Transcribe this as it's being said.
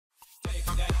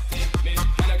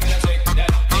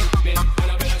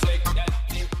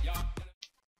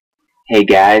Hey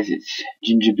guys, it's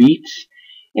GingerBeats,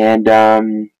 and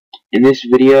in this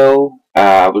video,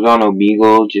 I was on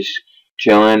Omegle just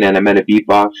chilling, and I met a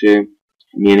beatboxer.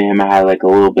 Me and him had like a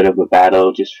little bit of a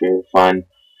battle just for fun,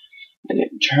 and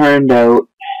it turned out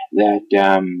that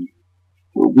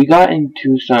we got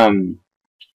into some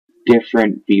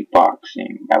different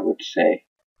beatboxing, I would say.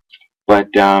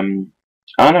 But I don't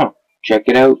know. Check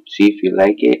it out, see if you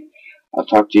like it. I'll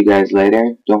talk to you guys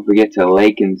later. Don't forget to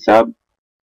like and sub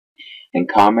and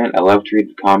comment. I love to read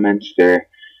the comments. They're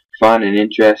fun and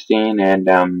interesting, and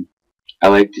I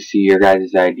like to see your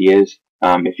guys' ideas.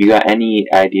 If you got any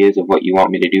ideas of what you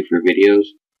want me to do for videos,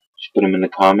 just put them in the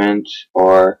comments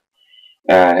or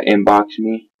inbox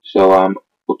me. So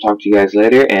we'll talk to you guys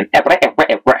later, and have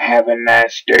a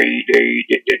nice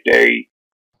day.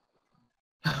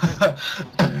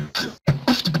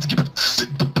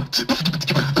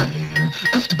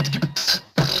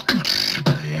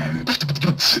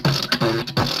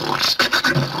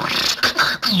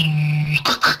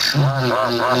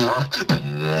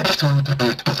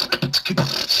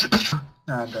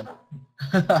 I'm done.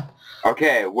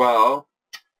 Okay, well,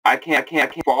 I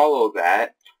can't follow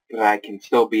that, but I can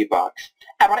still beatbox.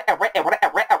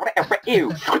 Ew.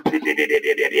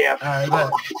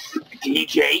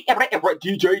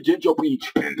 DJ Ginger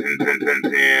Beats.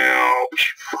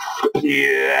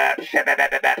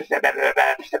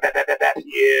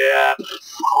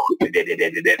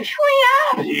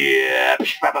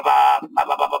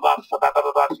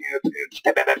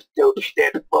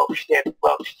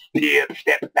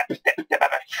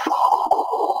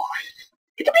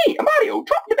 It's me, Mario.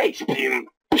 Drop the bass.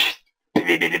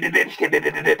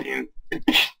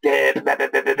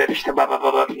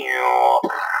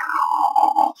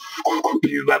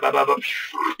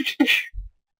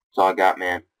 That's all I got,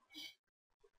 man.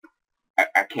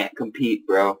 I can't compete,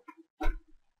 bro.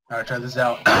 Alright, try this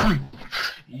out.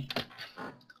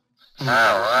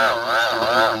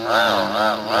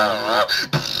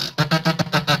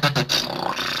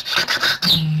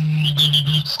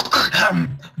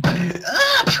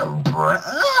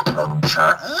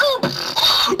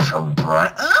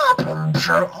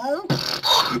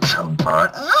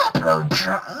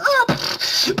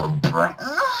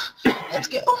 Let's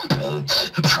go.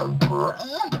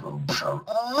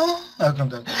 I'm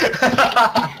done.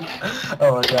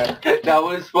 Oh my god. That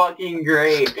was fucking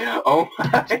great. Oh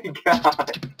my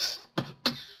god.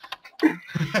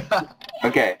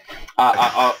 Okay.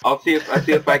 I'll see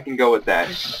if I can go with that.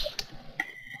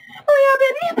 Oh yeah,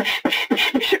 baby.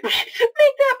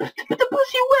 Make that the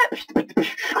pussy wet.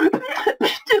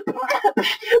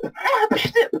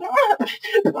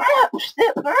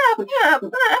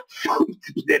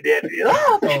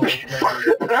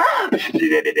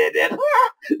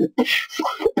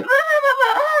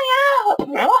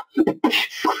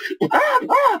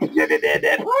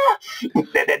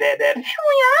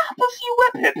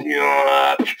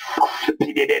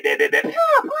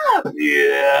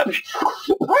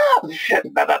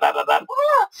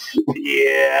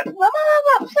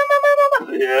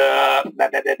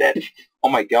 Oh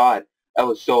my god, that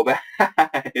was so bad.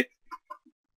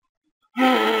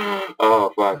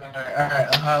 Oh fuck. Alright,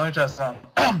 let me try some.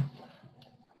 Let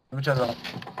me try some.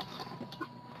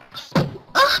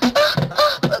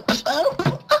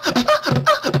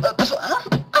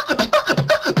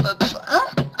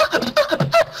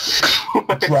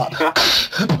 Drop.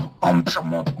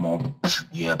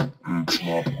 Yeah.